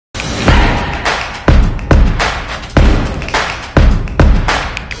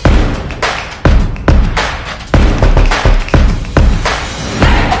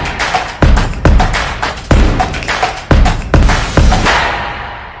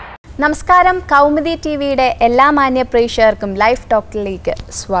നമസ്കാരം കൗമുദി ടിവിയുടെ എല്ലാ മാന്യ പ്രേക്ഷകർക്കും ലൈഫ് ടോക്കിലേക്ക്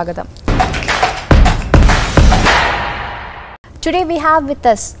സ്വാഗതം. Today we have with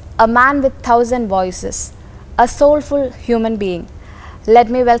us a man with 1,000 voices, a soulful human being. Let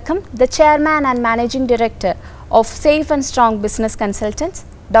me welcome the chairman and managing director of Safe and Strong Business Consultants,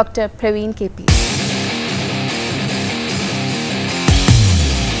 Dr. Praveen K.P.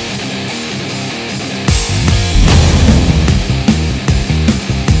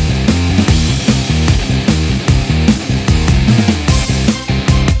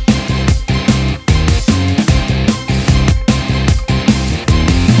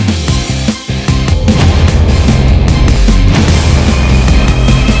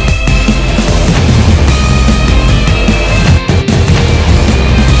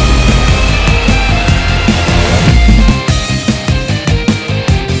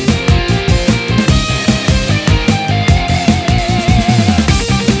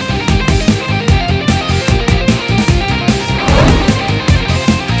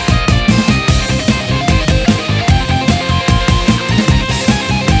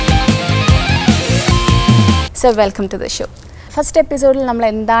 So welcome to the show. First episode നമ്മൾ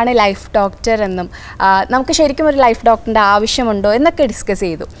എന്താണ് life doctor എന്നും നമുക്ക് ശരിക്കും ഒരു life ഡോക്ടറിൻ്റെ ആവശ്യമുണ്ടോ എന്നൊക്കെ discuss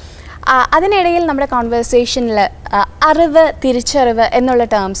ചെയ്തു. അതിനിടയിൽ നമ്മുടെ കോൺവെർസേഷനിൽ അറിവ്, തിരിച്ചറിവ് എന്നുള്ള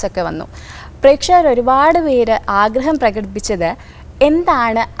ടേംസ് ഒക്കെ വന്നു. പ്രേക്ഷകർ ഒരുപാട് പേര് ആഗ്രഹം പ്രകടിപ്പിച്ചത്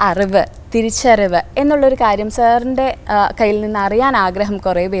എന്താണ് അറിവ്, തിരിച്ചറിവ് എന്നുള്ളൊരു കാര്യം സാറിൻ്റെ കയ്യിൽ നിന്ന് അറിയാൻ ആഗ്രഹം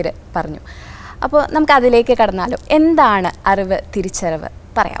കുറേ പേര് പറഞ്ഞു. അപ്പോൾ നമുക്ക് അതിലേക്ക് കടന്നാലോ. എന്താണ് അറിവ്, തിരിച്ചറിവ്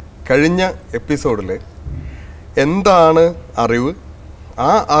പറയാം. കഴിഞ്ഞ എപ്പിസോഡിൽ എന്താണ് അറിവ്,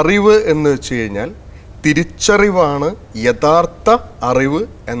 ആ അറിവ് എന്ന് വെച്ച് കഴിഞ്ഞാൽ തിരിച്ചറിവാണ് യഥാർത്ഥ അറിവ്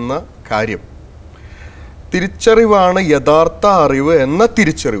എന്ന കാര്യം. തിരിച്ചറിവാണ് യഥാർത്ഥ അറിവ് എന്ന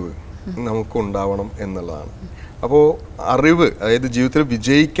തിരിച്ചറിവ് നമുക്കുണ്ടാവണം എന്നുള്ളതാണ്. അപ്പോൾ അറിവ്, അതായത് ജീവിതത്തിൽ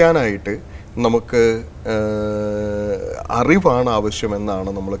വിജയിക്കാനായിട്ട് നമുക്ക് അറിവാണ് ആവശ്യമെന്നാണ്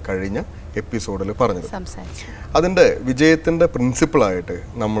നമ്മൾ കഴിഞ്ഞ എപ്പിസോഡിൽ പറഞ്ഞത്. അതിൻ്റെ വിജയത്തിൻ്റെ പ്രിൻസിപ്പിളായിട്ട്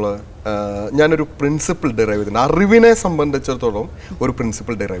ഞാനൊരു പ്രിൻസിപ്പിൾ ഡെറൈവ് ചെയ്തിട്ടുണ്ട്. അറിവിനെ സംബന്ധിച്ചിടത്തോളം ഒരു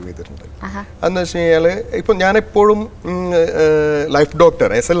പ്രിൻസിപ്പിൾ ഡെറൈവ് ചെയ്തിട്ടുണ്ട്. അതെന്ന് വെച്ച് കഴിഞ്ഞാൽ ഇപ്പം ഞാനെപ്പോഴും life doctor,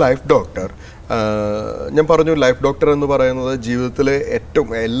 as A life doctor, ഞാൻ പറഞ്ഞു ലൈഫ് ഡോക്ടർ എന്ന് പറയുന്നത് ജീവിതത്തിൽ ഏറ്റവും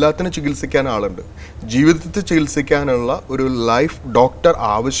എല്ലാത്തിനും ചികിത്സിക്കാൻ ആളുണ്ട്. ജീവിതത്തിൽ ചികിത്സിക്കാനുള്ള ഒരു ലൈഫ് ഡോക്ടർ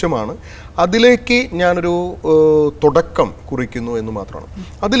ആവശ്യമാണ്. അതിലേക്ക് ഞാനൊരു തുടക്കം കുറിക്കുന്നു എന്ന് മാത്രമാണ്.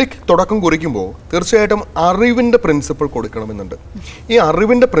 അതിലേക്ക് തുടക്കം കുറിക്കുമ്പോൾ തീർച്ചയായിട്ടും അറിവിൻ്റെ പ്രിൻസിപ്പിൾ കൊടുക്കണമെന്നുണ്ട്. ഈ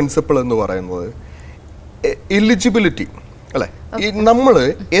അറിവിൻ്റെ പ്രിൻസിപ്പിൾ എന്ന് പറയുന്നത് എലിജിബിലിറ്റി അല്ലേ. ഈ നമ്മൾ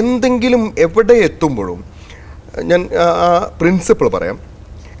എന്തെങ്കിലും എവിടെ എത്തുമ്പോഴും ഞാൻ പ്രിൻസിപ്പിൾ പറയാം.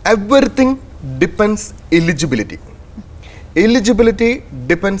 Everything depends eligibility. Eligibility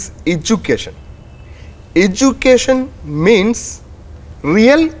depends education. Education means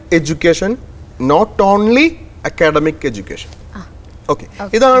real education, not only academic education. Okay,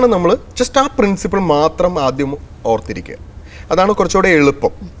 ഇതാണ് നമ്മൾ ജസ്റ്റ് ആ പ്രിൻസിപ്പിൾ മാത്രം ആദ്യം ഓർത്തിരിക്കുക. അതാണ് കുറച്ചുകൂടെ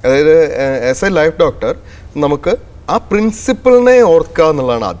എളുപ്പം. അതായത് ആസ് എ ലൈഫ് ഡോക്ടർ നമുക്ക് ആ പ്രിൻസിപ്പിളിനെ ഓർക്കുക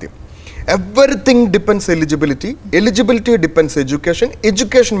എന്നുള്ളതാണ് ആദ്യം. Everything depends eligibility. Eligibility depends education.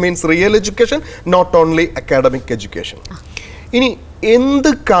 Education means real education, not only academic education. ഇനി എന്ത്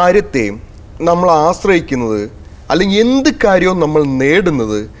കാര്യത്തെയും നമ്മൾ ആശ്രയിക്കുന്നത് അല്ലെങ്കിൽ എന്ത് കാര്യവും നമ്മൾ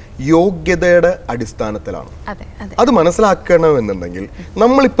നേടുന്നത് യോഗ്യതയുടെ അടിസ്ഥാനത്തിലാണ്. അത് മനസ്സിലാക്കണമെന്നുണ്ടെങ്കിൽ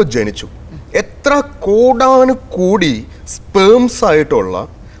നമ്മളിപ്പോൾ ജനിച്ചു, എത്ര കോടാനുകോടി സ്പേംസ് ആയിട്ടുള്ള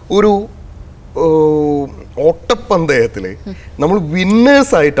ഒരു ഓട്ടപ്പന്തയത്തിൽ നമ്മൾ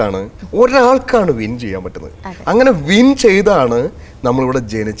വിന്നേഴ്സ് ആയിട്ടാണ് ഒരാൾക്കാണ് വിൻ ചെയ്യാൻ പറ്റുന്നത്. അങ്ങനെ വിൻ ചെയ്താണ് നമ്മളിവിടെ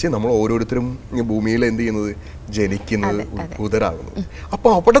ജനിച്ച് നമ്മൾ ഓരോരുത്തരും ഭൂമിയിൽ എന്ത് ചെയ്യുന്നത്, ജനിക്കുന്നത്, ഉത്ഭൂതരാകുന്നത്.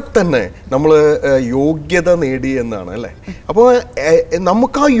 അപ്പോൾ അവിടെ തന്നെ നമ്മൾ യോഗ്യത നേടി എന്നാണ് അല്ലേ. അപ്പോൾ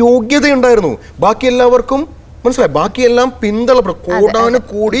നമുക്ക് ആ യോഗ്യത ഉണ്ടായിരുന്നു. ബാക്കി എല്ലാവർക്കും മനസ്സിലായി, ബാക്കിയെല്ലാം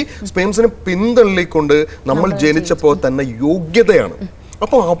കോടാനുകൂടി സ്പേംസിനെ പിന്തള്ളിക്കൊണ്ട് നമ്മൾ ജനിച്ചപ്പോൾ തന്നെ യോഗ്യതയാണ്.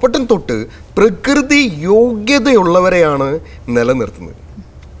 അപ്പോൾ അവിടെ തൊട്ട് പ്രകൃതി യോഗ്യതയുള്ളവരെയാണ് നിലനിർത്തുന്നത്.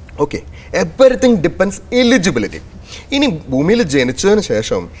 Okay, everything depends eligibility. ഇനി ഭൂമിയിൽ ജനിച്ചതിന്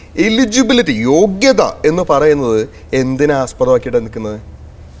ശേഷം എലിജിബിലിറ്റി, യോഗ്യത എന്ന് പറയുന്നത് എന്തിനെ ആസ്പദമാക്കിയിട്ട് നിൽക്കുന്നത്?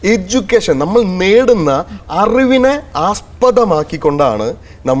 എഡ്യൂക്കേഷൻ. നമ്മൾ നേടുന്ന അറിവിനെ ആസ്പദമാക്കിക്കൊണ്ടാണ്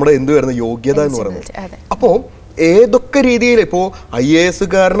നമ്മുടെ എന്ത് വരുന്ന യോഗ്യത എന്ന് പറയുന്നത്. അപ്പോൾ ഏതൊക്കെ രീതിയിൽ, ഇപ്പോൾ IAS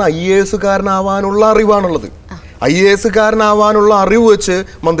കാരനാവാനുള്ള അറിവാണുള്ളത്. IAS കാരനാവാനുള്ള അറിവ് വെച്ച്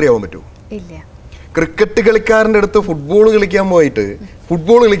മന്ത്രിയാവാൻ പറ്റുമോ? ഇല്ല. ക്രിക്കറ്റ് കളിക്കാരൻ്റെ അടുത്ത് ഫുട്ബോൾ കളിക്കാൻ പോയിട്ട്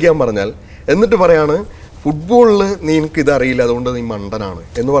ഫുട്ബോൾ കളിക്കാൻ പറഞ്ഞാൽ എന്നിട്ട് പറയാണ് ഫുട്ബോളിൽ നിനക്ക് ഇതറിയില്ല അതുകൊണ്ട് നീ മണ്ടനാണ്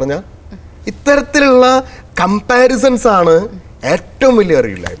എന്ന് പറഞ്ഞാൽ, ഇത്തരത്തിലുള്ള കമ്പാരിസൺസ് ആണ് ഏറ്റവും വലിയ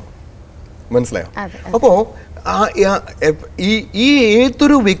അറിയില്ലായ്മ. മനസ്സിലായോ? അപ്പോൾ ഈ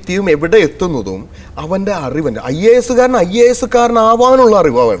ഏതൊരു വ്യക്തിയും എവിടെ എത്തുന്നതും അവൻ്റെ അറിവിൻ്റെ IAS-കാരനാവാനുള്ള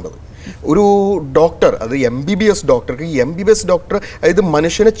അറിവാണ് വേണ്ടത്. ഒരു ഡോക്ടർ, അത് MBBS ഡോക്ടർക്ക് MBBS ഡോക്ടർ അതായത്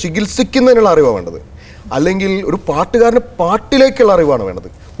മനുഷ്യനെ ചികിത്സിക്കുന്നതിനുള്ള അറിവാണ് വേണ്ടത്. അല്ലെങ്കിൽ ഒരു പാട്ടുകാരന് പാട്ടിലേക്കുള്ള അറിവാണ് വേണ്ടത്.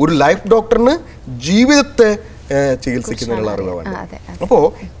 ഒരു ലൈഫ് ഡോക്ടറിന് ജീവിതത്തെ ചികിത്സിക്കുന്നതിനുള്ള അറിവാണ് വേണ്ടത്. അപ്പോൾ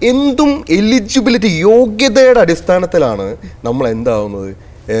എന്തും എലിജിബിലിറ്റി, യോഗ്യതയുടെ അടിസ്ഥാനത്തിലാണ് നമ്മൾ എന്താവുന്നത്,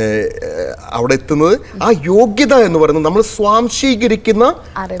 അവിടെ എത്തുന്നത്. ആ യോഗ്യത എന്ന് പറയുന്നത് നമ്മൾ സ്വാംശീകരിക്കുന്ന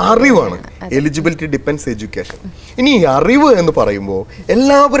അറിവാണ്. Eligibility depends education. ഇനി ഈ അറിവ് എന്ന് പറയുമ്പോൾ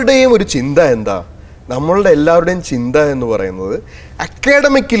എല്ലാവരുടെയും ഒരു ചിന്ത എന്താ? നമ്മളുടെ എല്ലാവരുടെയും ചിന്ത എന്ന് പറയുന്നത്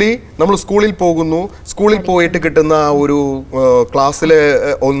അക്കാഡമിക്കലി നമ്മൾ സ്കൂളിൽ പോകുന്നു, സ്കൂളിൽ പോയിട്ട് കിട്ടുന്ന ഒരു ക്ലാസ്സിൽ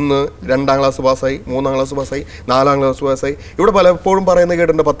 1, 2ാം ക്ലാസ് പാസ്സായി, 3ാം ക്ലാസ് പാസ്സായി, 4ാം ക്ലാസ് പാസ്സായി. ഇവിടെ പലപ്പോഴും പറയുന്നത്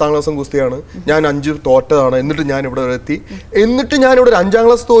കേട്ടിട്ടുണ്ട് 10ാം ക്ലാസ്സും കുസ്തിയാണ്, ഞാൻ 5 തോറ്റതാണ്, എന്നിട്ട് ഞാൻ ഇവിടെ വരെ എത്തി, എന്നിട്ട് ഞാനിവിടെ 5ാം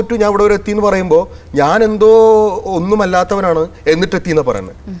ക്ലാസ് തോറ്റു, ഞാൻ ഇവിടെ വരെ എത്തി എന്ന് പറയുമ്പോൾ ഞാൻ എന്തോ ഒന്നുമല്ലാത്തവനാണ് എന്നിട്ട് എത്തിയെന്ന്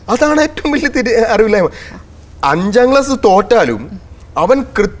പറയുന്നത്. അതാണ് ഏറ്റവും വലിയ അറിവില്ലായ്മ. 5ാം ക്ലാസ് തോറ്റാലും അവൻ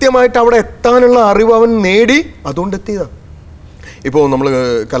കൃത്യമായിട്ട് അവിടെ എത്താനുള്ള അറിവ് അവൻ നേടി, അതുകൊണ്ട് എത്തിയതാണ്. ഇപ്പോൾ നമ്മൾ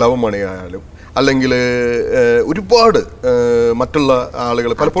കലാപമണിയായാലും അല്ലെങ്കിൽ ഒരുപാട് മറ്റുള്ള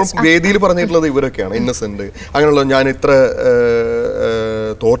ആളുകൾ പലപ്പോഴും വേദിയിൽ പറഞ്ഞിട്ടുള്ളത് ഇവരൊക്കെയാണ്. ഇന്നസെൻ്റ് അങ്ങനെയുള്ള ഞാൻ ഇത്ര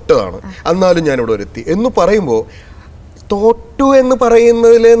തോറ്റതാണ് എന്നാലും ഞാനിവിടെ വരെ എത്തി എന്ന് പറയുമ്പോൾ, തോറ്റു എന്ന്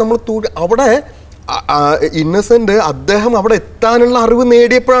പറയുന്നതിൽ നമ്മൾ അവിടെ ഇന്നസെൻ്റ് അദ്ദേഹം അവിടെ എത്താനുള്ള അറിവ്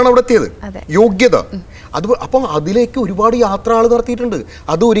നേടിയപ്പോഴാണ് അവിടെ എത്തിയത്, യോഗ്യത. അപ്പം അതിലേക്ക് ഒരുപാട് യാത്ര ആൾ നടത്തിയിട്ടുണ്ട്.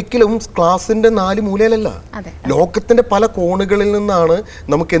 അത് ഒരിക്കലും ക്ലാസിന്റെ 4 മൂലയിലല്ല, ലോകത്തിന്റെ പല കോണുകളിൽ നിന്നാണ്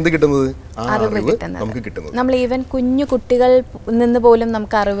നമുക്ക് എന്ത് കിട്ടുന്നത്, അറിവ് നമുക്ക് കിട്ടുന്നത്. നമ്മൾ ഈവൻ കുഞ്ഞു കുട്ടികൾ നിന്ന് പോലും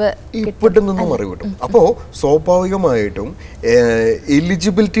നമുക്ക് അറിവ് ഇവിടെ നിന്നും അറിവ് കിട്ടും. അപ്പോൾ സ്വാഭാവികമായിട്ടും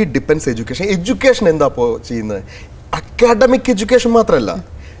എലിജിബിലിറ്റി ഡിപ്പെൻഡ്സ് എഡ്യൂക്കേഷൻ. എഡ്യൂക്കേഷൻ എന്താ ഇപ്പോൾ ചെയ്യുന്നത്? അക്കാഡമിക് എഡ്യൂക്കേഷൻ മാത്രമല്ല,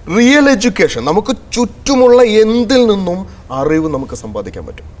 റിയൽ എഡ്യൂക്കേഷൻ. നമുക്ക് ചുറ്റുമുള്ള എന്തിൽ നിന്നും അറിവ് നമുക്ക് സമ്പാദിക്കാൻ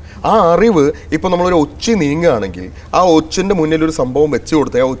പറ്റും. ആ അറിവ് ഇപ്പോൾ നമ്മളൊരു ഒച്ചി നീങ്ങുകയാണെങ്കിൽ ആ ഒച്ചിൻ്റെ മുന്നിൽ ഒരു സംഭവം വെച്ച്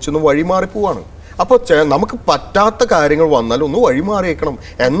കൊടുത്താൽ ആ ഒച്ചൊന്ന് വഴിമാറിപ്പോവാണ്. അപ്പോൾ നമുക്ക് പറ്റാത്ത കാര്യങ്ങൾ വന്നാൽ ഒന്ന് വഴിമാറിയേക്കണം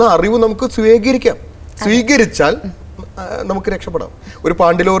എന്ന അറിവ് നമുക്ക് സ്വീകരിച്ചാൽ നമുക്ക് രക്ഷപ്പെടാം. ഒരു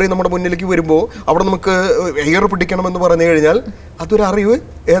പാണ്ടിലോറി നമ്മുടെ മുന്നിലേക്ക് വരുമ്പോൾ അവിടെ നമുക്ക് എയർ പിടിക്കണമെന്ന് പറഞ്ഞു കഴിഞ്ഞാൽ അതൊരു അറിവ്.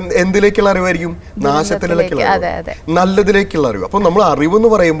 എന്തിലേക്കുള്ള അറിവായിരിക്കും? നാശത്തിലേക്കുള്ള അറിവ്, നല്ലതിലേക്കുള്ള അറിവ്. അപ്പോൾ നമ്മൾ അറിവ് എന്ന്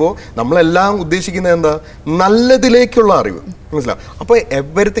പറയുമ്പോൾ നമ്മളെല്ലാം ഉദ്ദേശിക്കുന്നത് എന്താ? നല്ലതിലേക്കുള്ള അറിവ്. മനസ്സിലാവും? അപ്പോൾ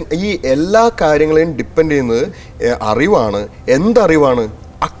എവരിത്തിങ്, ഈ എല്ലാ കാര്യങ്ങളെയും ഡിപ്പെൻഡ് ചെയ്യുന്നത് അറിവാണ്. എന്തറിവാണ്?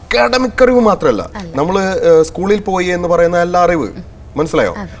 അക്കാഡമിക് അറിവ് മാത്രമല്ല, നമ്മൾ സ്കൂളിൽ പോയി എന്ന് പറയുന്ന എല്ലാ അറിവ്.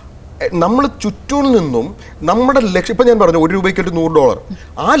 മനസ്സിലായോ? നമ്മൾ ചുറ്റും നിന്നും നമ്മുടെ ലക്ഷ്യം, ഇപ്പം ഞാൻ പറഞ്ഞു $1 $100,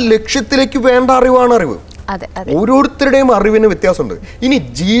 ആ ലക്ഷ്യത്തിലേക്ക് വേണ്ട അറിവാണ് അറിവ്. ഓരോരുത്തരുടെയും അറിവിന് വ്യത്യാസമുണ്ട്. ഇനി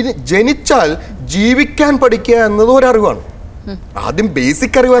ജനിച്ചാൽ ജീവിക്കാൻ പഠിക്കുക എന്നത് ഒരറിവാണ്. ആദ്യം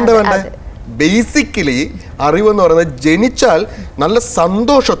ബേസിക് അറിവ് എന്താ വേണ്ടത്? ബേസിക്കലി അറിവെന്ന് പറയുന്നത് ജനിച്ചാൽ നല്ല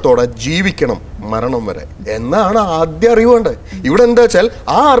സന്തോഷത്തോടെ ജീവിക്കണം മരണം വരെ എന്നാണ് ആദ്യ അറിവ് വേണ്ടത്. ഇവിടെ എന്താ വെച്ചാൽ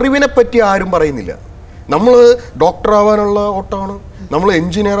ആ അറിവിനെ പറ്റി ആരും പറയുന്നില്ല. നമ്മൾ ഡോക്ടർ ആവാനുള്ള ഓട്ടമാണ്, നമ്മൾ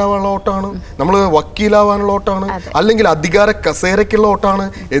എഞ്ചിനീയർ ആവാനുള്ള ഓട്ടമാണ്, നമ്മൾ വക്കീലാവാനുള്ള ഓട്ടമാണ്, അല്ലെങ്കിൽ അധികാര കസേരയ്ക്കുള്ള ഓട്ടമാണ്.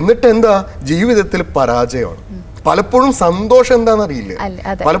 എന്നിട്ട് എന്താ? ജീവിതത്തിൽ പരാജയമാണ്. പലപ്പോഴും സന്തോഷം എന്താണെന്ന് അറിയില്ല,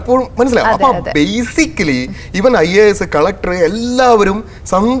 പലപ്പോഴും മനസ്സിലാവും. അപ്പൊ ബേസിക്കലി ഇവൻ IAS, കളക്ടർ എല്ലാവരും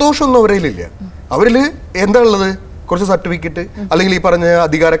സന്തോഷമൊന്നും അവരിലില്ല. അവരിൽ എന്താ ഉള്ളത്? കുറച്ച് സർട്ടിഫിക്കറ്റ്, അല്ലെങ്കിൽ ഈ പറഞ്ഞ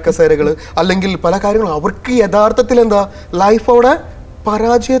അധികാര കസേരകൾ, അല്ലെങ്കിൽ പല കാര്യങ്ങളും. അവർക്ക് യഥാർത്ഥത്തിൽ എന്താ? ലൈഫ് അവിടെ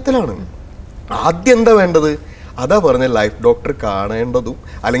പരാജയത്തിലാണ്. ആദ്യം എന്താ വേണ്ടത്? അതാ പറഞ്ഞ ലൈഫ് ഡോക്ടർ കാണേണ്ടതും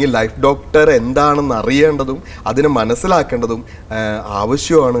അല്ലെങ്കിൽ ലൈഫ് ഡോക്ടർ എന്താണെന്ന് അറിയേണ്ടതും അതിനെ മനസ്സിലാക്കേണ്ടതും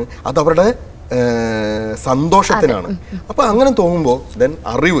ആവശ്യമാണ്. അതവരുടെ സന്തോഷത്തിനാണ്. അപ്പോൾ അങ്ങനെ തോന്നുമ്പോൾ ദെൻ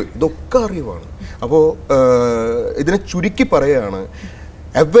അറിവ്, ഇതൊക്കെ അറിവാണ്. അപ്പോൾ ഇതിനെ ചുരുക്കി പറയുകയാണ്,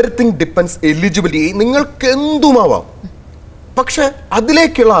 എവറിത്തിങ് ഡിപ്പെൻഡ്സ് എലിജിബിലിറ്റി. നിങ്ങൾക്ക് എന്തുമാവാം, പക്ഷെ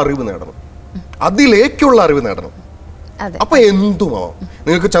അതിലേക്കുള്ള അറിവ് നേടണം, അതിലേക്കുള്ള അറിവ് നേടണം. അപ്പൊ എന്തുമാവാം.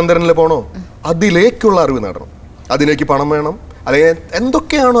 നിങ്ങൾക്ക് ചന്ദ്രനിൽ പോകണോ, അതിലേക്കുള്ള അറിവ് നേടണം. അതിലേക്ക് പണം വേണം, അല്ലെങ്കിൽ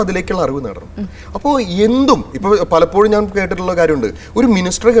എന്തൊക്കെയാണോ അതിലേക്കുള്ള അറിവ് നേടണം. അപ്പോൾ എന്തും, ഇപ്പോൾ പലപ്പോഴും ഞാൻ കേട്ടിട്ടുള്ള കാര്യമുണ്ട്, ഒരു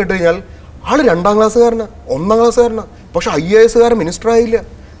മിനിസ്റ്റർ കേട്ട് കഴിഞ്ഞാൽ ആള് 2ാം ക്ലാസ്സുകാരനാ, 1ാം ക്ലാസ്സുകാരനാ, പക്ഷെ IAS-കാരൻ മിനിസ്റ്റർ ആയില്ല.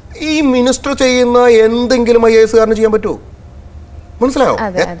 ഈ മിനിസ്റ്റർ ചെയ്യുന്ന എന്തെങ്കിലും IAS-കാരന് ചെയ്യാൻ പറ്റുമോ? മനസ്സിലായോ?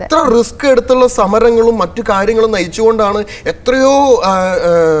 എത്ര റിസ്ക് എടുത്തുള്ള സമരങ്ങളും മറ്റു കാര്യങ്ങളും നയിച്ചുകൊണ്ടാണ് എത്രയോ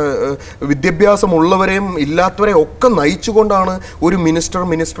വിദ്യാഭ്യാസമുള്ളവരെയും ഇല്ലാത്തവരെയും ഒക്കെ നയിച്ചുകൊണ്ടാണ് ഒരു മിനിസ്റ്റർ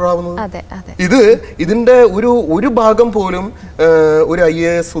ആവുന്നത്. ഇതിന്റെ ഒരു ഭാഗം പോലും ഒരു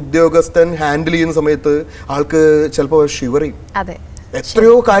IAS ഉദ്യോഗസ്ഥൻ ഹാൻഡിൽ ചെയ്യുന്ന സമയത്ത് ആൾക്ക് ചിലപ്പോൾ ഷിവർ ചെയ്യും.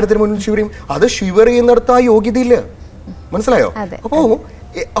 എത്രയോ കാര്യത്തിന് മുന്നിൽ ഷിവർ ചെയ്യും. അത് ഷിവർ ചെയ്യുന്നിടത്ത് ആ യോഗ്യതയില്ല. മനസ്സിലായോ?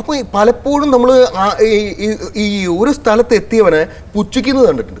 അപ്പോൾ പലപ്പോഴും നമ്മൾ ഈ ഒരു സ്ഥലത്ത് എത്തിയവനെ പുച്ഛിക്കുന്നത്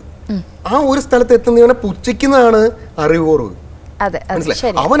കണ്ടിട്ടുണ്ട്. ആ ഒരു സ്ഥലത്ത് എത്തുന്നവനെ പുച്ഛിക്കുന്നതാണ് അറിവ് കുറവ്.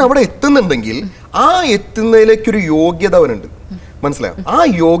 മനസ്സിലായി? അവൻ അവിടെ എത്തുന്നുണ്ടെങ്കിൽ ആ എത്തുന്നതിലേക്കൊരു യോഗ്യത അവനുണ്ട്. മനസ്സിലായോ? ആ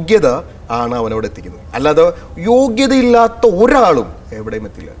യോഗ്യത ആണ് അവനവിടെ എത്തിക്കുന്നത്. അല്ലാതെ യോഗ്യതയില്ലാത്ത ഒരാളും എവിടെയും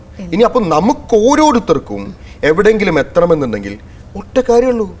എത്തില്ല. ഇനി അപ്പൊ നമുക്ക് ഓരോരുത്തർക്കും എവിടെയെങ്കിലും എത്തണമെന്നുണ്ടെങ്കിൽ ഒറ്റ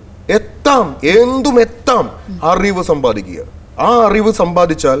കാര്യമുള്ളൂ, എത്താം, എന്തും എത്താം. അറിവ് സമ്പാദിക്കുക. ആ അറിവ്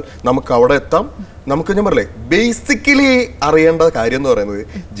സമ്പാദിച്ചാൽ നമുക്ക് അവിടെ എത്താം. നമുക്ക് ഞാൻ പറയലേ, ബേസിക്കലി അറിയേണ്ട കാര്യം എന്ന് പറയുന്നത്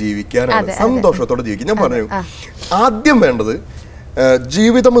ജീവിക്കാനാണ്, സന്തോഷത്തോടെ ജീവിക്കുക. ഞാൻ പറഞ്ഞു, ആദ്യം വേണ്ടത്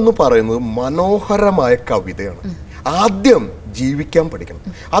ജീവിതം എന്ന് പറയുന്നത് മനോഹരമായ കവിതയാണ്. ആദ്യം ജീവിക്കാൻ പഠിക്കണം.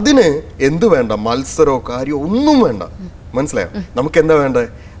 അതിന് എന്ത് വേണ്ട? മത്സരമോ കാര്യമോ ഒന്നും വേണ്ട. മനസ്സിലായോ? നമുക്ക് എന്താ വേണ്ടേ?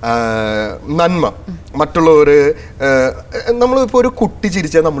 നന്മ. മറ്റുള്ളവര്, നമ്മളിപ്പോൾ ഒരു കുട്ടി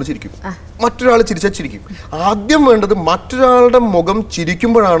ചിരിച്ചാൽ നമ്മൾ ചിരിക്കും, മറ്റൊരാൾ ചിരിച്ചാൽ ചിരിക്കും. ആദ്യം വേണ്ടത് മറ്റൊരാളുടെ മുഖം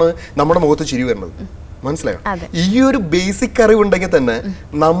ചിരിക്കുമ്പോഴാണ് നമ്മുടെ മുഖത്ത് ചിരി വരുന്നത്. മനസ്സിലായോ? ഈ ഒരു ബേസിക് അറിവുണ്ടെങ്കിൽ തന്നെ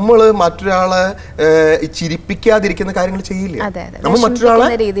നമ്മൾ മറ്റൊരാളെ ചിരിപ്പിക്കാതിരിക്കുന്ന കാര്യങ്ങൾ ചെയ്യില്ല. നമ്മൾ മറ്റൊരാളെ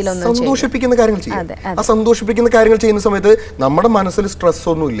സന്തോഷിപ്പിക്കുന്ന കാര്യങ്ങൾ ചെയ്യും. ആ സന്തോഷിപ്പിക്കുന്ന കാര്യങ്ങൾ ചെയ്യുന്ന സമയത്ത് നമ്മുടെ മനസ്സിൽ സ്ട്രെസ്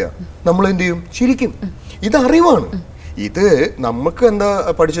ഒന്നുമില്ല. നമ്മൾ എന്ത് ചെയ്യും? ചിരിക്കും. ഇത് അറിവാണ്. ഇത് നമുക്ക് എന്താ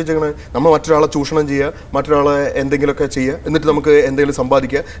പഠിച്ചു വെച്ചേക്കണേ? നമ്മൾ മറ്റൊരാളെ ചൂഷണം ചെയ്യുക, മറ്റൊരാളെ എന്തെങ്കിലുമൊക്കെ ചെയ്യുക, എന്നിട്ട് നമുക്ക് എന്തെങ്കിലും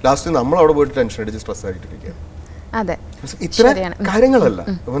സമ്പാദിക്കുക, ലാസ്റ്റ് നമ്മൾ അവിടെ പോയിട്ട് ടെൻഷൻ അടിച്ച് സ്ട്രെസ് ആയിട്ടിരിക്കുക. ഇത്ര കാര്യങ്ങളല്ല.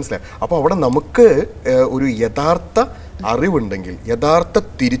 മനസ്സിലായി? അപ്പൊ അവിടെ നമുക്ക് ഒരു യഥാർത്ഥ അറിവുണ്ടെങ്കിൽ, യഥാർത്ഥ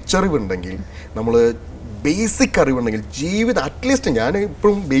തിരിച്ചറിവുണ്ടെങ്കിൽ, നമ്മൾ ബേസിക് അറിവുണ്ടെങ്കിൽ ജീവിതം അറ്റ്ലീസ്റ്റ്, ഞാൻ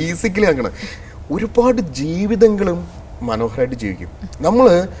ഇപ്പോഴും ബേസിക്കലി അങ്ങനെ ഒരുപാട് ജീവിതങ്ങളും മനോഹരമായിട്ട് ജീവിക്കും. നമ്മൾ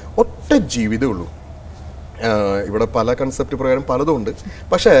ഒറ്റ ജീവിതമേ ഉള്ളൂ. ഇവിടെ പല കൺസെപ്റ്റ് പ്രകാരം പലതും ഉണ്ട്.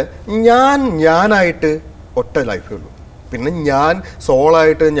 പക്ഷേ ഞാനായിട്ട് ഒറ്റ ലൈഫേ ഉള്ളൂ. പിന്നെ ഞാൻ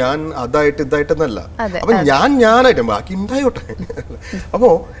സോളായിട്ട്, ഞാൻ അതായിട്ട് ഇതായിട്ടെന്നല്ല. അപ്പം ഞാനായിട്ട് ബാക്കി ഉണ്ടായോട്ടെ.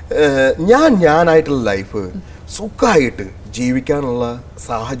 അപ്പോൾ ഞാനായിട്ടുള്ള ലൈഫ് സുഖമായിട്ട് ജീവിക്കാനുള്ള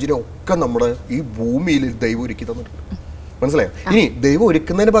സാഹചര്യം ഒക്കെ നമ്മുടെ ഈ ഭൂമിയിൽ ദൈവം ഒരുക്കി തന്നിട്ടുണ്ട്. മനസ്സിലായോ? ഇനി ദൈവം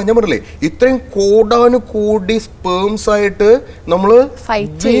ഒരുക്കുന്നതിന് പറഞ്ഞാൽ പറഞ്ഞില്ലേ, ഇത്രയും കോടാനുകോടി സ്പേംസ് ആയിട്ട് നമ്മൾ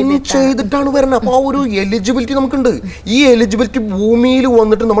ചെയ്തിട്ടാണ് വരുന്നത്. അപ്പൊ ആ ഒരു എലിജിബിലിറ്റി നമുക്കുണ്ട്. ഈ എലിജിബിലിറ്റി ഭൂമിയിൽ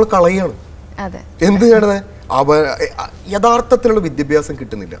വന്നിട്ട് നമ്മൾ കളയാണ്. എന്ത് ചെയ്യണത്? യഥാർത്ഥത്തിലുള്ള വിദ്യാഭ്യാസം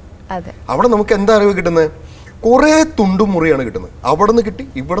കിട്ടുന്നില്ല. അവിടെ നമുക്ക് എന്താ അറിവ് കിട്ടുന്നത്? കുറെ തുണ്ടും മുറിയാണ് കിട്ടുന്നത്. അവിടെ നിന്ന് കിട്ടി,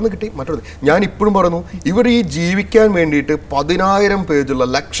 ഇവിടെ നിന്ന് കിട്ടി, മറ്റൊരു. ഞാൻ ഇപ്പോഴും പറയുന്നു, ഇവർ ഈ ജീവിക്കാൻ വേണ്ടിയിട്ട് 10,000 പേജുള്ള,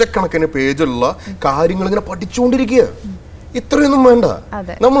 ലക്ഷക്കണക്കിന് പേജുള്ള കാര്യങ്ങൾ ഇങ്ങനെ പഠിച്ചുകൊണ്ടിരിക്കുക. ഇത്രയൊന്നും വേണ്ട.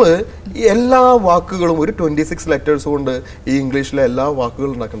 നമ്മൾ എല്ലാ വാക്കുകളും ഒരു 26 ലെറ്റേഴ്സ് കൊണ്ട് ഈ ഇംഗ്ലീഷിലെ എല്ലാ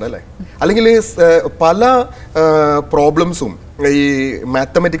വാക്കുകളും ഉണ്ടാക്കണ്ട അല്ലേ? അല്ലെങ്കിൽ പല പ്രോബ്ലംസും ഈ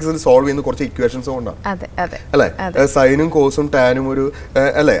മാത്തമെറ്റിക്സിൽ സോൾവ് ചെയ്യുന്ന കുറച്ച് ഇക്വേഷൻസും കൊണ്ടാണ് അല്ലെ? സൈനും കോസും ടാനും ഒരു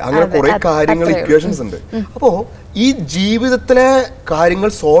അല്ലെ, അങ്ങനെ കുറെ കാര്യങ്ങൾ ഇക്വേഷൻസ് ഉണ്ട്. അപ്പോ ഈ ജീവിതത്തിലെ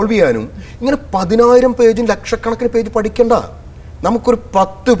കാര്യങ്ങൾ സോൾവ് ചെയ്യാനും ഇങ്ങനെ 10,000 പേജും ലക്ഷക്കണക്കിന് പേജ് പഠിക്കണ്ട. നമുക്കൊരു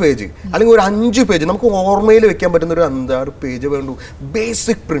 10 പേജ് അല്ലെങ്കിൽ ഒരു 5 പേജ് നമുക്ക് ഓർമ്മയിൽ വെക്കാൻ പറ്റുന്ന ഒരു 5-6 പേജ് വേണ്ടു.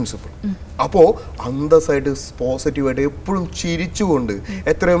 Basic principle. അപ്പോൾ അന്തസ്സായിട്ട് പോസിറ്റീവായിട്ട് എപ്പോഴും ചിരിച്ചുകൊണ്ട്,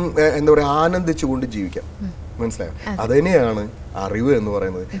 എത്രയും എന്താ പറയുക, ആനന്ദിച്ചുകൊണ്ട് ജീവിക്കാം. മനസ്സിലായോ? അതുതന്നെയാണ് അറിവ് എന്ന്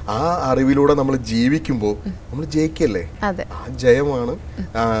പറയുന്നത്. ആ അറിവിലൂടെ നമ്മൾ ജീവിക്കുമ്പോൾ നമ്മൾ ജയിക്കല്ലേ? ആ ജയമാണ്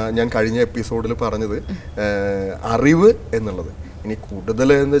ഞാൻ കഴിഞ്ഞ എപ്പിസോഡിൽ പറഞ്ഞത്, അറിവ് എന്നുള്ളത്. ഇനി കൂടുതൽ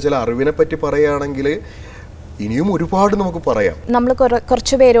എന്ന് വെച്ചാൽ അറിവിനെ പറ്റി പറയുകയാണെങ്കിൽ ഇനിയും ഒരുപാട് നമുക്ക് പറയാം. നമ്മൾ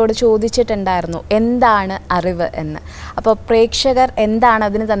കുറച്ച് പേരോട് ചോദിച്ചിട്ടുണ്ടായിരുന്നു എന്താണ് അറിവ് എന്ന്. അപ്പോൾ പ്രേക്ഷകർ എന്താണ്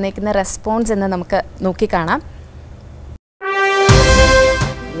അതിന് തന്നേക്കുന്ന റെസ്പോൺസ് എന്ന് നമുക്ക് നോക്കിക്കാണാം.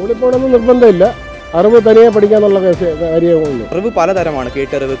 ഓടിപ്പോണമെന്ന് നിർബന്ധമില്ല, അറിവ് തനിയെ പഠിക്കാന്നുള്ള കാര്യമുള്ളൂ. അറിവ് പലതരമാണ്.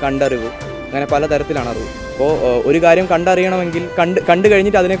 കേട്ടറിവ്, കണ്ടറിവ്, അങ്ങനെ പലതരത്തിലാണ് അറിവ്. അപ്പോൾ ഒരു കാര്യം കണ്ടറിയണമെങ്കിൽ കണ്ടു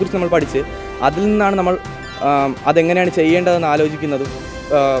കഴിഞ്ഞിട്ട് അതിനെക്കുറിച്ച് നമ്മൾ പഠിച്ച് അതിൽ നിന്നാണ് നമ്മൾ അതെങ്ങനെയാണ് ചെയ്യേണ്ടതെന്ന് ആലോചിക്കുന്നതും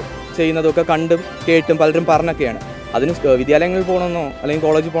ചെയ്യുന്നതൊക്കെ കണ്ടും കേട്ടും പലരും പറഞ്ഞൊക്കെയാണ്. അതിന് വിദ്യാലയങ്ങളിൽ പോകണമെന്നോ അല്ലെങ്കിൽ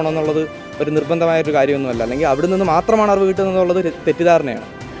കോളേജിൽ പോകണമെന്നുള്ളത് ഒരു നിർബന്ധമായൊരു കാര്യമൊന്നുമല്ല. അല്ലെങ്കിൽ അവിടെ നിന്ന് മാത്രമാണ് അറിവ് കിട്ടുന്നതെന്നുള്ളത് തെറ്റിദ്ധാരണയാണ്.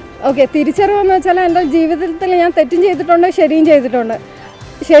 ഓക്കെ, തിരിച്ചറിവെന്ന് വെച്ചാൽ എൻ്റെ ജീവിതത്തിൽ ഞാൻ തെറ്റും ചെയ്തിട്ടുണ്ട്, ശരിയും ചെയ്തിട്ടുണ്ട്.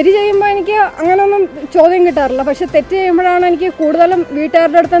 ശരി ചെയ്യുമ്പോൾ എനിക്ക് അങ്ങനെയൊന്നും ചോദ്യം കിട്ടാറില്ല. പക്ഷെ തെറ്റ് ചെയ്യുമ്പോഴാണ് എനിക്ക് കൂടുതലും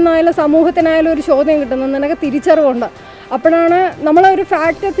വീട്ടുകാരുടെ അടുത്ത് നിന്നായാലും സമൂഹത്തിനായാലും ഒരു ചോദ്യം കിട്ടുന്നത്. നിനക്ക് തിരിച്ചറിവുണ്ട്. അപ്പോഴാണ് നമ്മളൊരു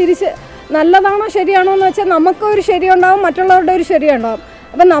ഫാക്റ്റ് നല്ലതാണോ ശരിയാണോ എന്ന് വെച്ചാൽ നമുക്കൊരു ശരിയുണ്ടാവും, മറ്റുള്ളവരുടെ ഒരു ശരിയുണ്ടാവും.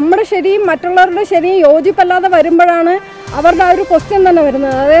 അപ്പം നമ്മുടെ ശരിയും മറ്റുള്ളവരുടെ ശരിയും യോജിപ്പല്ലാതെ വരുമ്പോഴാണ് അവരുടെ ആ ഒരു ക്വസ്റ്റ്യൻ തന്നെ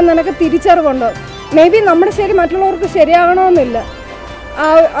വരുന്നത്. അതായത് നിനക്ക് തിരിച്ചറിവുണ്ട്. മേ ബി നമ്മുടെ ശരി മറ്റുള്ളവർക്ക് ശരിയാകണമെന്നില്ല.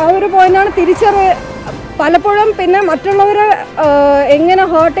 ആ ഒരു പോയിന്റാണ് തിരിച്ചറിവ്. പലപ്പോഴും പിന്നെ മറ്റുള്ളവരെ എങ്ങനെ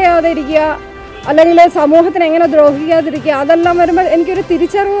ഹേർട്ട് ചെയ്യാതിരിക്കുക, അല്ലെങ്കിൽ സമൂഹത്തിന് എങ്ങനെ ദ്രോഹിക്കാതിരിക്കുക, അതെല്ലാം വരുമ്പോൾ എനിക്കൊരു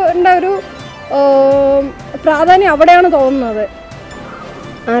തിരിച്ചറിവിൻ്റെ ഒരു പ്രാധാന്യം അവിടെയാണ് തോന്നുന്നത്.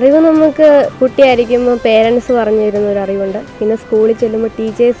 അറിവ് നമുക്ക് കുട്ടിയായിരിക്കുമ്പോൾ പേരൻസ് പറഞ്ഞു തരുന്ന ഒരു അറിവുണ്ട്. പിന്നെ സ്കൂളിൽ ചെല്ലുമ്പോൾ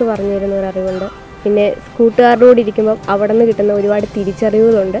ടീച്ചേഴ്സ് പറഞ്ഞു തരുന്ന ഒരു അറിവുണ്ട്. പിന്നെ കൂട്ടുകാരോട് ഇരിക്കുമ്പോൾ അവിടെ നിന്ന് കിട്ടുന്ന ഒരുപാട്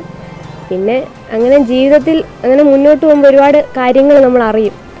തിരിച്ചറിവുകളുണ്ട്. പിന്നെ അങ്ങനെ ജീവിതത്തിൽ അങ്ങനെ മുന്നോട്ട് പോകുമ്പോൾ ഒരുപാട് കാര്യങ്ങൾ നമ്മൾ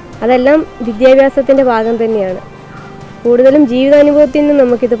അറിയും. അതെല്ലാം വിദ്യാഭ്യാസത്തിൻ്റെ ഭാഗം തന്നെയാണ്. കൂടുതലും ജീവിതാനുഭവത്തിൽ നിന്ന്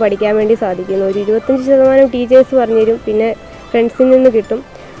നമുക്കിത് പഠിക്കാൻ വേണ്ടി സാധിക്കുന്നു. ഒരു 25% ടീച്ചേഴ്സ് പറഞ്ഞുതരും, പിന്നെ ഫ്രണ്ട്സിൽ നിന്ന് കിട്ടും.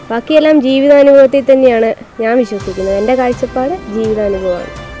 ബാക്കിയെല്ലാം ജീവിതാനുഭവത്തിൽ തന്നെയാണ് ഞാൻ വിശ്വസിക്കുന്നത്. എൻ്റെ കാഴ്ചപ്പാട് ജീവിതാനുഭവമാണ്.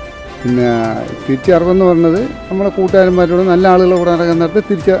 പിന്നെ തിരിച്ചറിവെന്ന് പറഞ്ഞത് നമ്മളെ കൂട്ടുകാരന്മാരോട് നല്ല ആളുകളെ കൂടെ നടക്കാൻ നേരത്ത്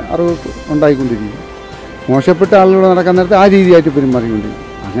തിരിച്ച് അറിവ് ഉണ്ടായിക്കൊണ്ടിരിക്കും. മോശപ്പെട്ട ആളുകളോട് നടക്കാൻ നേരത്ത് ആ രീതിയായിട്ട് പെരുമാറിക്കൊണ്ടിരിക്കും.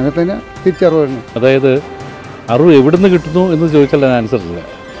 അങ്ങനെ തന്നെ തിരിച്ചറിവ് വരണം. അതായത് അറിവ് എവിടെ നിന്ന് കിട്ടുന്നു എന്ന് ചോദിച്ചാൽ അതിന് ആൻസർ ഇല്ല.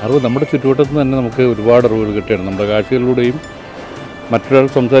 അറിവ് നമ്മുടെ ചുറ്റുവട്ടത്ത് നിന്ന് തന്നെ നമുക്ക് ഒരുപാട് അറിവുകൾ കിട്ടുകയാണ്. നമ്മുടെ കാഴ്ചകളിലൂടെയും മറ്റൊരാൾ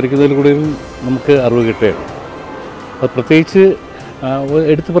സംസാരിക്കുന്നതിലൂടെയും നമുക്ക് അറിവ് കിട്ടുകയാണ്. അത് പ്രത്യേകിച്ച്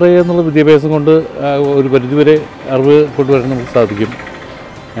എടുത്തു പറയുക എന്നുള്ള വിദ്യാഭ്യാസം കൊണ്ട് ഒരു പരിധിവരെ അറിവ് കൊണ്ടുവരാൻ നമുക്ക് സാധിക്കും.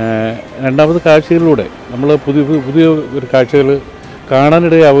 രണ്ടാമത് കാഴ്ചകളിലൂടെ നമ്മൾ പുതിയ ഒരു കാഴ്ചകൾ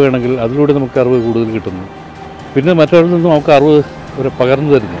കാണാനിടയാവുകയാണെങ്കിൽ അതിലൂടെ നമുക്ക് അറിവ് കൂടുതൽ കിട്ടുന്നു. പിന്നെ മറ്റൊരാളിൽ നിന്നും നമുക്ക് അറിവ്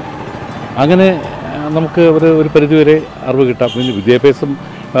പകർന്നു തരുന്നു. അങ്ങനെ നമുക്ക് ഒരു പരിധിവരെ അറിവ് കിട്ടാം. പിന്നെ വിദ്യാഭ്യാസം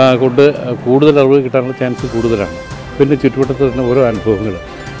കൊണ്ട് കൂടുതൽ അറിവ് കിട്ടാനുള്ള ചാൻസ് കൂടുതലാണ്. പിന്നെ ചുറ്റുവട്ടത്ത് തന്നെ ഓരോ അനുഭവങ്ങൾ,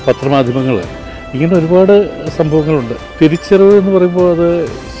 പത്രമാധ്യമങ്ങൾ, ഇങ്ങനെ ഒരുപാട് സംഭവങ്ങളുണ്ട്. തിരിച്ചറിവ് എന്ന് പറയുമ്പോൾ അത്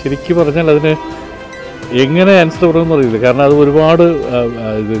ശരിക്കും പറഞ്ഞാൽ അതിന് എങ്ങനെ ആൻസർ പറയുമെന്ന് അറിയില്ല. കാരണം അത് ഒരുപാട്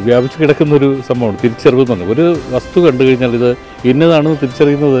വ്യാപിച്ച് കിടക്കുന്നൊരു സംഭവമാണ് തിരിച്ചറിവ് എന്ന് പറഞ്ഞാൽ. ഒരു വസ്തു കണ്ടു കഴിഞ്ഞാൽ ഇത് ഇന്നതാണെന്ന്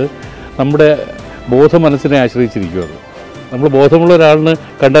തിരിച്ചറിയുന്നത് നമ്മുടെ ബോധ മനസ്സിനെ ആശ്രയിച്ചിരിക്കുകയാണ്. നമ്മൾ ബോധമുള്ള ഒരാളിന്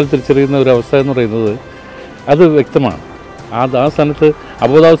കണ്ടാൽ തിരിച്ചറിയുന്ന ഒരു അവസ്ഥ എന്ന് പറയുന്നത് അത് വ്യക്തമാണ്. ആ സ്ഥാനത്ത്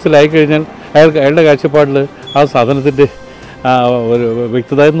അബോധാവസ്ഥയിലായി കഴിഞ്ഞാൽ അയാളുടെ കാഴ്ചപ്പാടിൽ ആ സാധനത്തിൻ്റെ ഒരു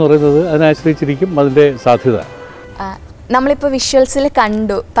വ്യക്തത എന്ന് പറയുന്നത് അതിനെ ആശ്രയിച്ചിരിക്കും അതിൻ്റെ സാധ്യത. നമ്മളിപ്പോൾ വിഷ്വൽസിൽ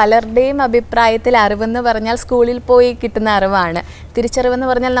കണ്ടു, പലരുടെയും അഭിപ്രായത്തിൽ അറിവെന്ന് പറഞ്ഞാൽ സ്കൂളിൽ പോയി കിട്ടുന്ന അറിവാണ്. തിരിച്ചറിവെന്ന്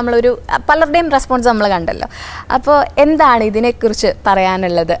പറഞ്ഞാൽ പലരുടെയും റെസ്പോൺസ് നമ്മൾ കണ്ടല്ലോ. അപ്പോൾ എന്താണ് ഇതിനെക്കുറിച്ച്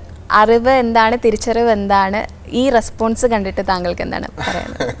പറയാനുള്ളത്? അറിവ് എന്താണ്, തിരിച്ചറിവ് എന്താണ്? ഈ റെസ്പോൺസ് കണ്ടിട്ട് താങ്കൾക്ക് എന്താണ്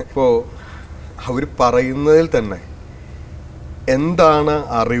പറയാനുള്ളത്? ഇപ്പോൾ അവർ പറയുന്നതിൽ തന്നെ എന്താണ്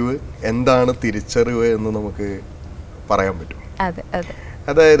അറിവ്, എന്താണ് തിരിച്ചറിവ് എന്ന് നമുക്ക് പറയാൻ പറ്റും.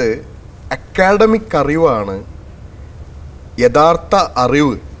 അതായത് അക്കാഡമിക് അറിവാണ് യഥാർത്ഥ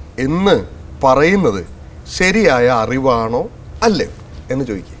അറിവ് എന്ന് പറയുന്നത് ശരിയായ അറിവാണോ അല്ലേ എന്ന്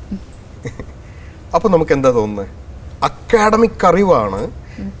ചോദിക്കുക. അപ്പോൾ നമുക്ക് എന്താ തോന്നുന്നത്? അക്കാഡമിക് അറിവാണ്,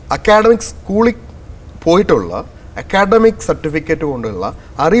 അക്കാഡമിക് സ്കൂളിൽ പോയിട്ടുള്ള അക്കാഡമിക് സർട്ടിഫിക്കറ്റ് കൊണ്ടുള്ള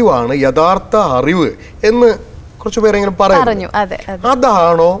അറിവാണ് യഥാർത്ഥ അറിവ് എന്ന് കുറച്ച് പേരെങ്കിലും പറഞ്ഞു.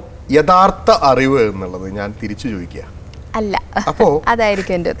 അതാണോ യഥാർത്ഥ അറിവ് എന്നുള്ളത് ഞാൻ തിരിച്ചു ചോദിക്കുക. അല്ല, അപ്പോ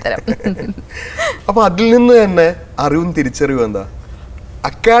അതായിരിക്കും എൻ്റെ ഉത്തരം. അപ്പൊ അതിൽ നിന്ന് തന്നെ അറിവും തിരിച്ചറിവും എന്താ?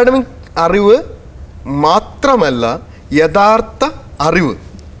 അക്കാഡമിക് അറിവ് മാത്രമല്ല യഥാർത്ഥ അറിവ്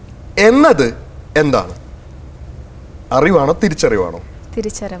എന്നത് എന്താണ്? അറിവാണോ തിരിച്ചറിവാണോ?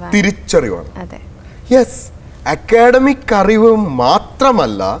 തിരിച്ചറിവാണ്. യെസ്, അക്കാഡമിക് അറിവ്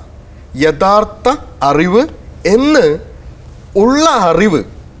മാത്രമല്ല യഥാർത്ഥ അറിവ് എന്ന് ഉള്ള അറിവ്,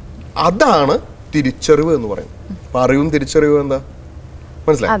 അതാണ് തിരിച്ചറിവ് എന്ന് പറയുന്നത്. അപ്പൊ അറിവും തിരിച്ചറിവും എന്താ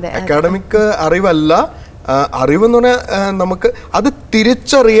മനസ്സിലായി? അക്കാഡമിക് അറിവല്ല, അറിവെന്ന് പറഞ്ഞാൽ നമുക്ക് അത്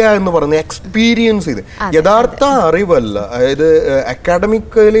തിരിച്ചറിയുക എന്ന് പറഞ്ഞ എക്സ്പീരിയൻസ് ചെയ്ത്. യഥാർത്ഥ അറിവല്ല, അതായത്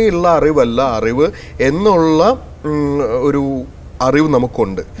അക്കാഡമിക്കലി ഉള്ള അറിവല്ല അറിവ് എന്നുള്ള ഒരു അറിവ്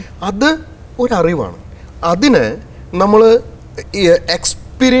നമുക്കുണ്ട്. അത് ഒരറിവാണ്. അതിനെ നമ്മൾ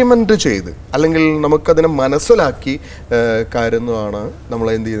എക്സ്പെരിമെൻ്റ് ചെയ്ത് അല്ലെങ്കിൽ നമുക്കതിനെ മനസ്സിലാക്കി കാര്യമാണ് നമ്മൾ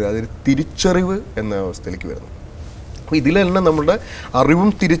എന്ത് ചെയ്തത്, അതിന് തിരിച്ചറിവ് എന്ന അവസ്ഥയിലേക്ക് വരുന്നത്. അപ്പോൾ ഇതിൽ തന്നെ നമ്മുടെ അറിവും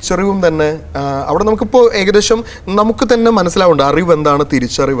തിരിച്ചറിവും തന്നെ അവിടെ നമുക്കിപ്പോൾ ഏകദേശം നമുക്ക് തന്നെ മനസ്സിലാവുന്നുണ്ട് അറിവ് എന്താണ്,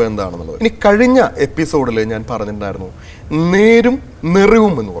 തിരിച്ചറിവ് എന്താണെന്നുള്ളത്. ഇനി കഴിഞ്ഞ എപ്പിസോഡിൽ ഞാൻ പറഞ്ഞിട്ടുണ്ടായിരുന്നു നേരും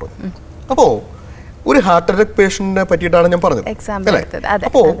നെറിവും എന്ന് പറഞ്ഞു. അപ്പോൾ ഒരു ഹാർട്ട് അറ്റാക്ക് പേഷ്യന്റിനെ പറ്റിയിട്ടാണ് ഞാൻ പറഞ്ഞത് അല്ലേ?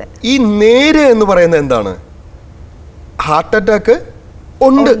 അപ്പോൾ ഈ നേര് എന്ന് പറയുന്നത് എന്താണ്? ഹാർട്ട് അറ്റാക്ക്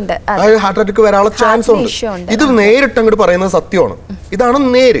ഉണ്ട്, അതായത് ഹാർട്ട് അറ്റാക്ക് വരാനുള്ള ചാൻസ് ഉണ്ട്. ഇത് നേരിട്ട് അങ്ങോട്ട് പറയുന്നത് സത്യമാണ്. ഇതാണ്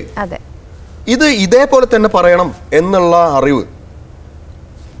നേര്. ഇത് ഇതേപോലെ തന്നെ പറയണം എന്നുള്ള അറിവ്,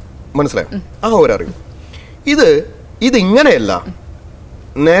 മനസ്സിലായോ? ആ ഒരു അറിവ്. ഇത് ഇങ്ങനെയല്ല,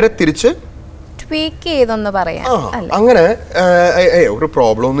 നേരെ തിരിച്ച് അങ്ങനെ ഒരു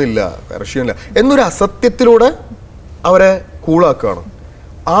പ്രോബ്ലം ഒന്നും ഇല്ല, വിഷയമില്ല എന്നൊരു അസത്യത്തിലൂടെ അവരെ കൂളാക്കുകയാണ്.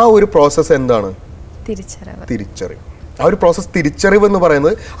 ആ ഒരു പ്രോസസ്സ് എന്താണ്? തിരിച്ചറിവ്. ആ ഒരു പ്രോസസ്സ് തിരിച്ചറിവ് എന്ന്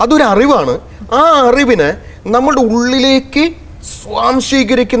പറയുന്നത് അതൊരു അറിവാണ്. ആ അറിവിനെ നമ്മുടെ ഉള്ളിലേക്ക്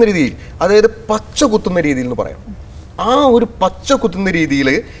സ്വാംശീകരിക്കുന്ന രീതിയിൽ, അതായത് പച്ച കുത്തുന്ന രീതിയിൽ എന്ന് പറയാം. ആ ഒരു പച്ച കുത്തുന്ന രീതിയിൽ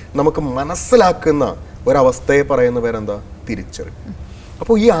നമുക്ക് മനസ്സിലാക്കുന്ന ഒരവസ്ഥയെ പറയുന്ന പേരെന്താ? തിരിച്ചറിവ്.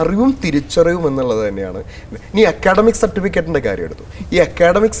 അപ്പോൾ ഈ അറിവും തിരിച്ചറിവും എന്നുള്ളത് തന്നെയാണ്. ഇനി അക്കാഡമിക് സർട്ടിഫിക്കറ്റിൻ്റെ കാര്യം എടുത്തു. ഈ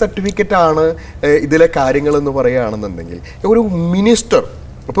അക്കാഡമിക് സർട്ടിഫിക്കറ്റ് ആണ് ഇതിലെ കാര്യങ്ങൾ എന്ന് പറയുകയാണെന്നുണ്ടെങ്കിൽ ഒരു മിനിസ്റ്റർ,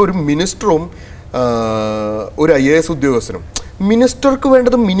 അപ്പോൾ ഒരു മിനിസ്റ്ററും ഒരു IAS ഉദ്യോഗസ്ഥനും മിനിസ്റ്റർക്ക്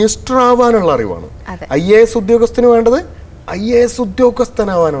വേണ്ടത് മിനിസ്റ്റർ ആവാനുള്ള അറിവാണ്. IAS ഉദ്യോഗസ്ഥന് വേണ്ടത് IAS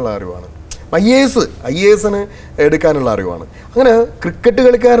ഉദ്യോഗസ്ഥനാവാനുള്ള അറിവാണ്. IAS-ന് എടുക്കാനുള്ള അറിവാണ്. അങ്ങനെ ക്രിക്കറ്റ്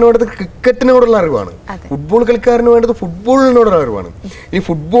കളിക്കാരന് വേണ്ടത് ക്രിക്കറ്റിനോടുള്ള അറിവാണ്. ഫുട്ബോൾ കളിക്കാരന് വേണ്ടത് ഫുട്ബോളിനോടുള്ള അറിവാണ്. ഇനി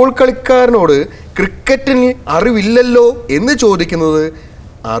ഫുട്ബോൾ കളിക്കാരനോട് ക്രിക്കറ്റിന് അറിവില്ലല്ലോ എന്ന് ചോദിക്കുന്നത്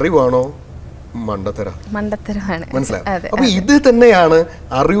അറിവാണോ മണ്ടത്തരമാണ്? മനസ്സിലായി. അപ്പൊ ഇത് തന്നെയാണ്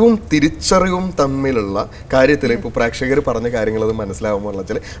അറിവും തിരിച്ചറിവും തമ്മിലുള്ള കാര്യത്തിൽ. ഇപ്പോൾ പ്രേക്ഷകർ പറഞ്ഞ കാര്യങ്ങൾ അത് മനസ്സിലാവുമ്പോൾ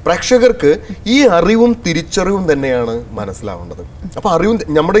വെച്ചാൽ പ്രേക്ഷകർക്ക് ഈ അറിവും തിരിച്ചറിവും തന്നെയാണ് മനസ്സിലാവേണ്ടത്. അപ്പൊ അറിവും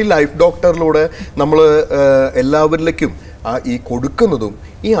നമ്മുടെ ഈ ലൈഫ് ഡോക്ടറിലൂടെ നമ്മൾ എല്ലാവരിലേക്കും ഈ കൊടുക്കുന്നതും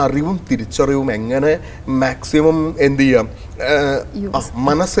ഈ അറിവും തിരിച്ചറിവും എങ്ങനെ മാക്സിമം എന്ത് ചെയ്യാം,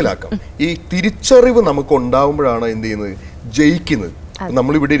 മനസ്സിലാക്കാം. ഈ തിരിച്ചറിവ് നമുക്ക് ഉണ്ടാവുമ്പോഴാണ് എന്ത് ചെയ്യുന്നത്, ജയിക്കുന്നത്.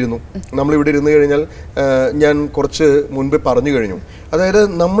 നമ്മളിവിടെ ഇരുന്നു കഴിഞ്ഞാൽ ഞാൻ കുറച്ച് മുൻപേ പറഞ്ഞു കഴിഞ്ഞു. അതായത്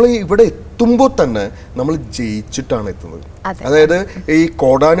നമ്മൾ ഇവിടെ എത്തുമ്പോൾ തന്നെ നമ്മൾ ജയിച്ചിട്ടാണ് എത്തുന്നത്. അതായത് ഈ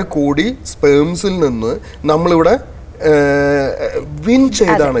കോടാനുകോടി സ്പേംസിൽ നിന്ന് നമ്മളിവിടെ വിൻ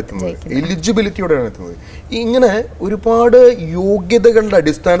ചെയ്താണ് എത്തുന്നത്, എലിജിബിലിറ്റിയോടെയാണ് എത്തുന്നത്. ഇങ്ങനെ ഒരുപാട് യോഗ്യതകളുടെ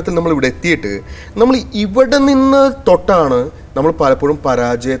അടിസ്ഥാനത്തിൽ നമ്മൾ ഇവിടെ എത്തിയിട്ട് നമ്മൾ ഇവിടെ നിന്ന് തൊട്ടാണ് നമ്മൾ പലപ്പോഴും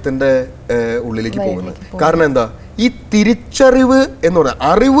പരാജയത്തിൻ്റെ ഉള്ളിലേക്ക് പോകുന്നത്. കാരണം എന്താ, ഈ തിരിച്ചറിവ് എന്ന് പറഞ്ഞാൽ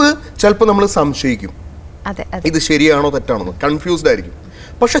അറിവ് ചിലപ്പോൾ നമ്മൾ സംശയിക്കും, ഇത് ശരിയാണോ തെറ്റാണോ, കൺഫ്യൂസ്ഡ് ആയിരിക്കും.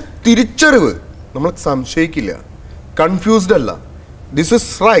 പക്ഷെ തിരിച്ചറിവ് നമ്മൾ സംശയിക്കില്ല, കൺഫ്യൂസ്ഡ് അല്ല, ദിസ്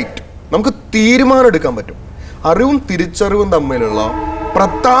ഇസ് റൈറ്റ്, നമുക്ക് തീരുമാനം എടുക്കാൻ പറ്റും. അറിവും തിരിച്ചറിവും തമ്മിലുള്ള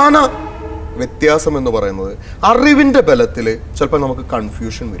പ്രധാന വ്യത്യാസം എന്ന് പറയുന്നത് അറിവിൻ്റെ ബലത്തിൽ ചിലപ്പോൾ നമുക്ക്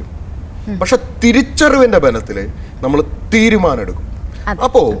കൺഫ്യൂഷൻ വരും, പക്ഷെ തിരിച്ചറിവിൻ്റെ ബലത്തിൽ നമ്മൾ തീരുമാനം എടുക്കും.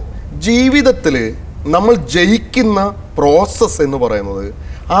 അപ്പോൾ ജീവിതത്തിൽ നമ്മൾ ജയിക്കുന്ന പ്രോസസ്സ് എന്ന് പറയുന്നത്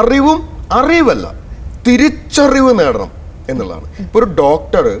അറിവല്ല, തിരിച്ചറിവ് നേടണം എന്നുള്ളതാണ്. ഇപ്പോൾ ഒരു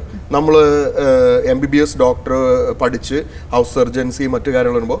ഡോക്ടർ, നമ്മൾ MBBS ഡോക്ടർ പഠിച്ച് ഹൗസ് സർജൻസി മറ്റു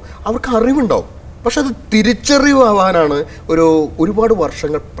കാര്യങ്ങൾ വരുമ്പോൾ അവർക്ക് അറിവുണ്ടാവും, പക്ഷെ അത് തിരിച്ചറിവാവാനാണ് ഒരുപാട്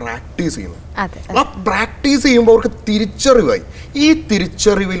വർഷങ്ങൾ പ്രാക്ടീസ് ചെയ്യുന്നത്. ആ പ്രാക്ടീസ് ചെയ്യുമ്പോൾ അവർക്ക് തിരിച്ചറിവായി. ഈ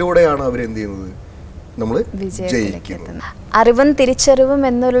തിരിച്ചറിവിലൂടെയാണ് അവരെന്ത് ചെയ്യുന്നത്, നമ്മൾ ജയിക്കുന്നത്. അറിവും തിരിച്ചറിവും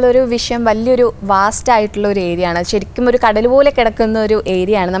എന്നുള്ളൊരു വിഷയം വലിയൊരു വാസ്റ്റ് ആയിട്ടുള്ള ഒരു ഏരിയ ആണ്. ശരിക്കും ഒരു കടൽ പോലെ കിടക്കുന്ന ഒരു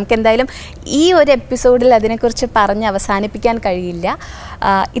ഏരിയ ആണ്. നമുക്ക് എന്തായാലും ഈ ഒരു എപ്പിസോഡിൽ അതിനെക്കുറിച്ച് പറഞ്ഞ് അവസാനിപ്പിക്കാൻ കഴിയില്ല.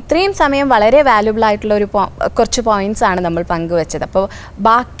 ഇത്രയും സമയം വളരെ വാല്യുബിൾ ആയിട്ടുള്ള കുറച്ച് പോയിന്റ്സ് ആണ് നമ്മൾ പങ്കുവച്ചത്. അപ്പോൾ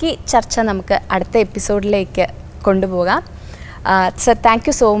ബാക്കി ചർച്ച നമുക്ക് അടുത്ത എപ്പിസോഡിലേക്ക് കൊണ്ടുപോകാം. Sir, thank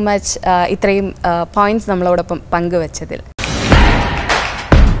you so much ഇത്രയും പോയിന്റ്സ് നമ്മളോടൊപ്പം പങ്കുവച്ചതിൽ.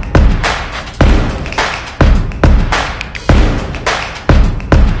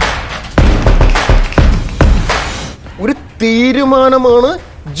 ഒരു തീരുമാനമാണ്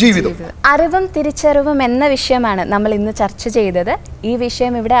ജീവിതം. അറിവും തിരിച്ചറിവും എന്ന വിഷയമാണ് നമ്മൾ ഇന്ന് ചർച്ച ചെയ്തത്. ഈ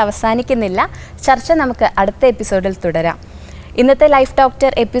വിഷയം ഇവിടെ അവസാനിക്കുന്നില്ല. ചർച്ച നമുക്ക് അടുത്ത എപ്പിസോഡിൽ തുടരാം. ഇന്നത്തെ ലൈഫ്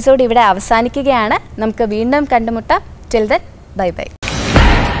ഡോക്ടർ എപ്പിസോഡ് ഇവിടെ അവസാനിക്കുകയാണ്. നമുക്ക് വീണ്ടും കണ്ടുമുട്ടാം. Till then, bye bye.